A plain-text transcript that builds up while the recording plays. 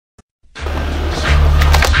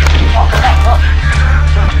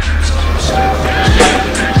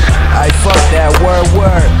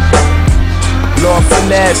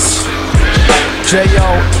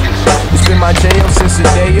my J.O. since the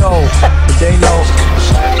day old, but they know.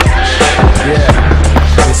 Yeah,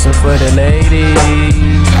 this one for the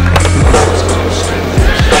ladies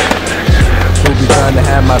who be trying to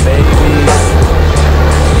have my babies.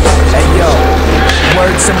 Hey yo,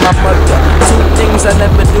 word to my mother. Two things I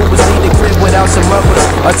never do was leave the crib without some rubbers,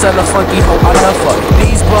 or tell a funky hoe I love her.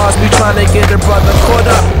 These bars be trying to get a brother caught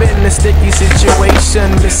up in a sticky situation,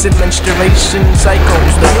 missing menstruation.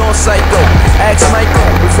 Psychos, they all psycho. Ask Michael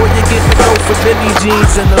before you get the dough for Billy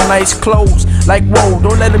jeans and the nice clothes. Like whoa,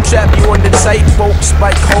 don't let them trap you on the tightrope.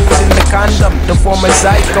 Spike holes in the condom to form a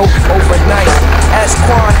psycho overnight. Ask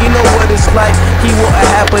Quan, he know what it's like. He wore a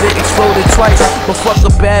hat but it exploded twice. But fuck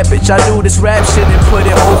a bad bitch, I do this rap shit and put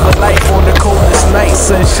it over life on the coldest night.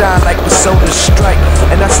 Sunshine like the soda strike.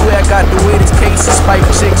 And I swear I got the weirdest cases. Pipe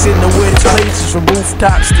chicks in the weirdest places, from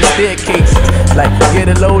rooftops to staircases. Like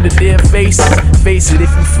get a load of their faces. Face it,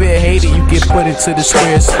 if you fear hate it, you get put into the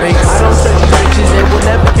square space. I don't touch these bitches, they will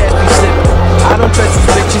never catch me slipping. I don't trust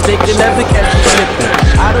these bitches, they can never catch me slipping.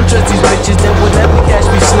 I don't trust these bitches, they will never catch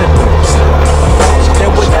me slipping. They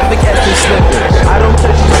will never catch me slipping. I don't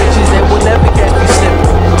touch these bitches, they will never catch me slipping.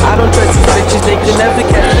 I don't trust these bitches, they can never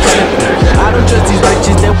catch me slipping. I don't trust these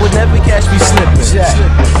bitches, they will never catch me slipping.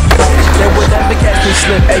 They will never catch me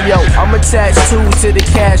slipping. Hey yo, I'm attached to the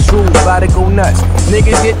cash rules, about to go nuts.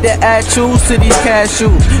 Niggas get their attitudes to these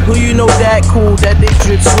cashews. Who you know that cool, that they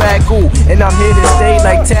drip swag cool. And I'm here to stay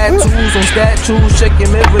like tattoos on statues. Check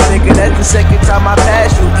your mirror, nigga, that's the second time I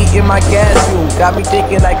pass you. Eating my gas fuel, got me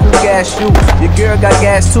thinking like who gas you. Your girl got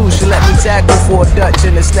gas too, she let me tackle for a Dutch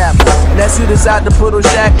and a snapper. And that's who decide to put on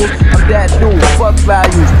shackles. I'm that dude, fuck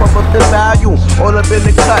values, pump up the volume. All up in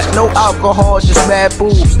the cut, no alcohol, just mad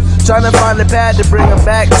boobs. Tryna find a pad to bring them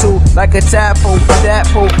back to, like a tadpole, that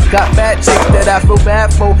pole. Got fat chicks that I feel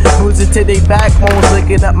bad for, bruising to their backbones,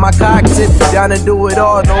 licking up my cock tip. Down to do it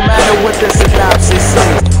all, no matter what the synopsis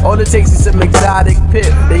is. All it takes is some exotic pip.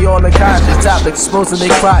 They all unconscious topics, exposing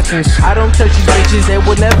their crotches. I don't touch these bitches, they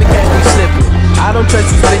will never catch me slipping. I don't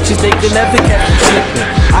trust these bitches, they can never catch me slipping.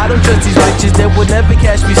 I don't trust these bitches, they will never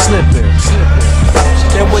catch me slipping.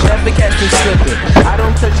 They will never catch me slipping. I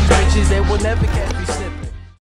don't touch these bitches, they will never catch me slipping.